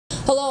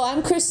Hello,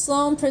 I'm Chris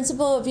Sloan,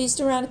 principal of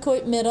East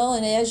Irondequoit Middle,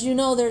 and as you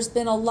know, there's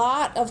been a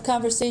lot of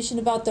conversation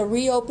about the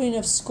reopening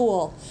of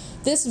school.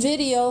 This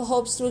video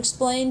hopes to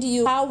explain to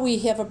you how we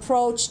have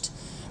approached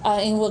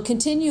and will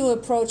continue to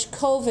approach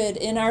COVID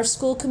in our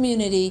school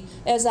community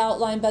as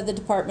outlined by the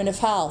Department of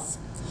Health.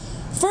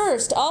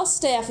 First, all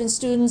staff and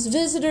students,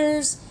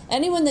 visitors,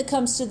 anyone that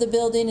comes to the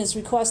building is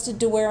requested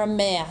to wear a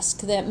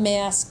mask. That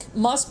mask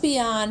must be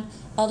on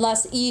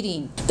unless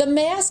eating. The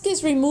mask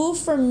is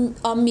removed from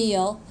a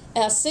meal.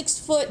 A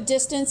 6-foot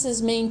distance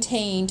is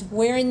maintained.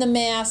 Wearing the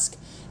mask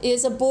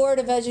is a Board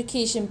of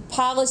Education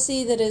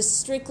policy that is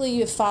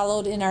strictly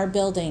followed in our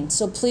building.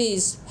 So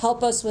please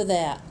help us with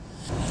that.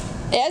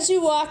 As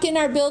you walk in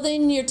our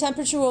building, your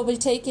temperature will be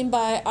taken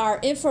by our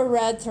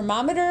infrared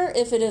thermometer.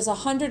 If it is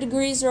 100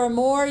 degrees or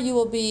more, you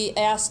will be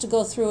asked to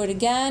go through it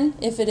again.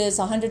 If it is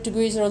 100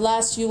 degrees or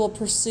less, you will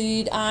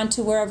proceed on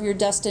to wherever your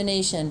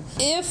destination.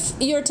 If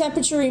your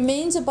temperature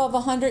remains above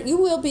 100, you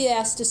will be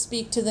asked to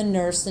speak to the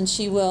nurse, and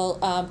she will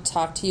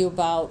talk to you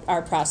about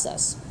our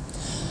process.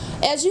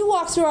 As you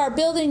walk through our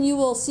building, you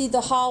will see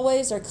the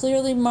hallways are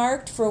clearly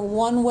marked for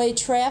one-way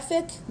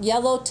traffic.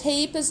 Yellow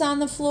tape is on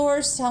the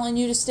floors telling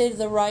you to stay to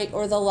the right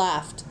or the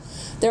left.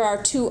 There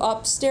are 2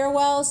 up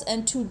stairwells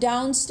and 2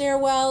 down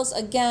stairwells,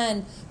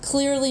 again,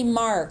 clearly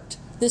marked.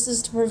 This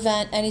is to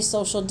prevent any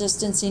social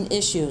distancing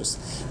issues.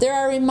 There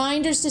are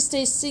reminders to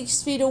stay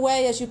 6 feet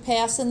away as you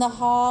pass in the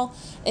hall,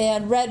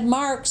 and red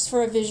marks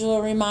for a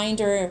visual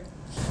reminder.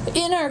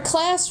 In our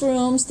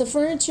classrooms, the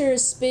furniture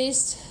is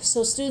spaced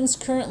so students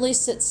currently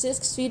sit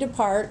 6 feet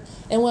apart,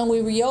 and when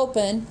we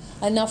reopen,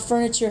 enough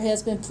furniture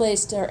has been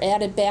placed or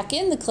added back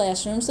in the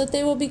classrooms that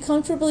they will be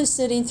comfortably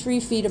sitting 3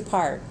 feet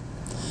apart.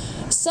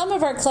 Some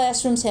of our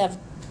classrooms have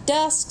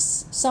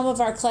desks, some of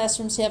our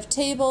classrooms have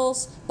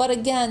tables, but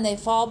again,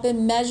 they've all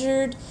been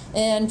measured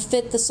and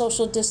fit the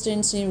social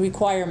distancing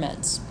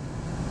requirements.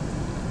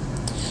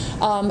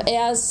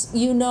 As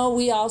you know,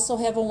 we also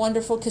have a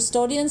wonderful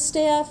custodian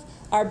staff.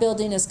 Our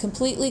building is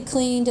completely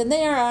cleaned, and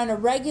they are on a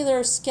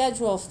regular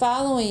schedule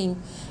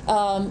following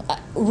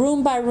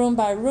room by room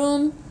by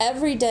room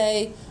every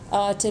day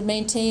to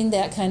maintain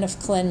that kind of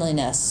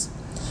cleanliness.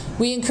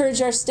 We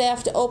encourage our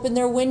staff to open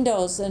their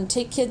windows and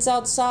take kids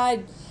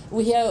outside.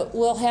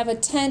 We'll have a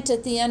tent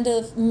at the end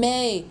of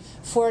May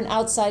for an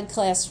outside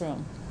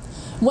classroom.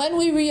 When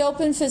we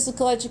reopen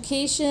physical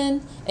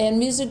education and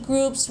music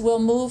groups, we'll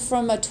move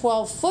from a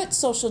 12-foot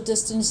social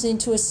distancing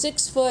to a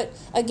 6-foot.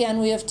 Again,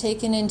 we have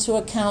taken into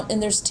account,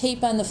 and there's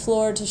tape on the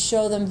floor to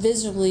show them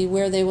visually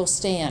where they will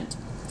stand.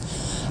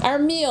 Our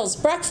meals.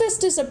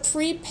 Breakfast is a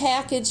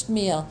pre-packaged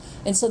meal,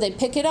 and so they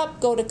pick it up,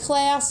 go to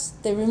class,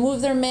 they remove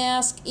their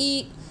mask,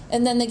 eat,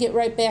 and then they get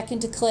right back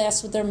into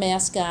class with their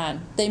mask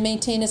on. They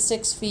maintain a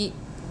 6 feet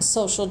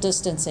social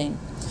distancing.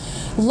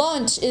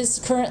 Lunch is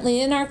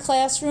currently in our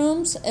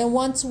classrooms, and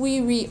once we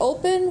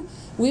reopen,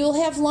 we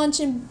will have lunch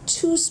in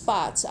 2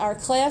 spots, our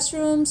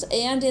classrooms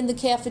and in the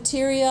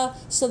cafeteria,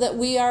 so that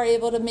we are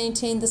able to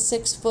maintain the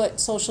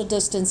 6-foot social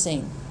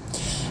distancing.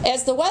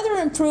 As the weather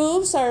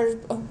improves,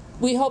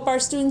 we hope our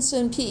students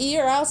in PE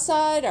are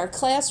outside, our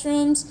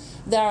classrooms,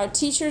 that our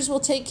teachers will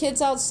take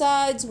kids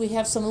outside. We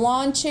have some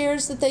lawn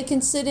chairs that they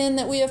can sit in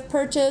that we have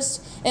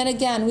purchased. And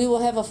again, we will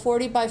have a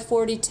 40 by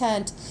 40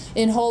 tent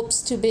in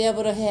hopes to be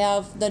able to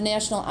have the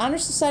National Honor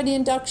Society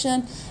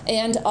induction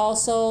and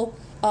also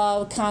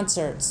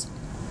concerts.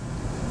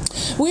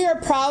 We are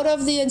proud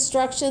of the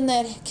instruction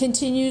that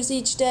continues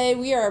each day.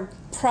 We are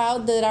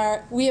proud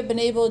that we have been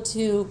able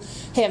to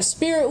have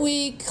Spirit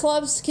Week,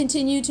 clubs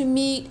continue to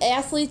meet,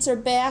 athletes are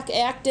back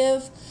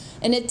active,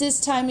 and at this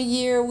time of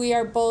year we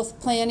are both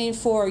planning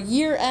for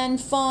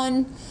year-end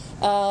fun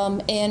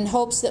and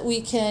hopes that we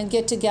can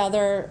get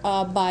together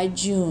by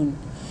June.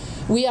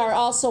 We are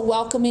also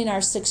welcoming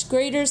our 6th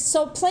graders,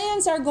 so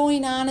plans are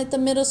going on at the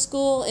middle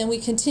school, and we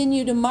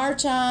continue to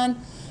march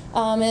on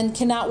and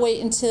cannot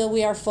wait until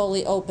we are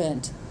fully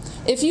opened.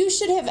 If you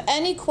should have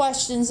any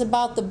questions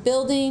about the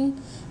building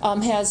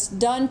has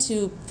done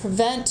to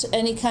prevent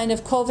any kind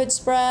of COVID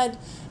spread,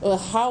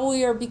 how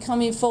we are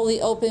becoming fully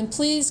open,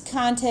 please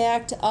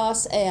contact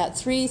us at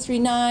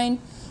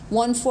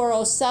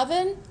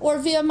 339-1407 or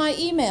via my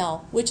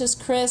email, which is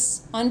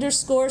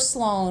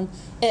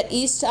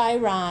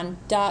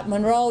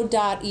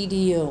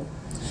chris_sloan@eastiron.monroe.edu.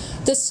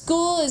 The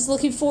school is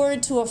looking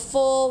forward to a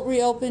full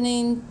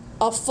reopening,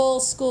 a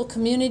full school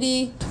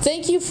community.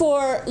 Thank you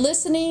for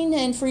listening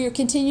and for your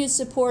continued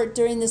support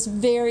during this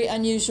very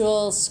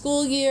unusual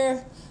school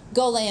year.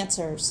 Go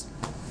Lancers!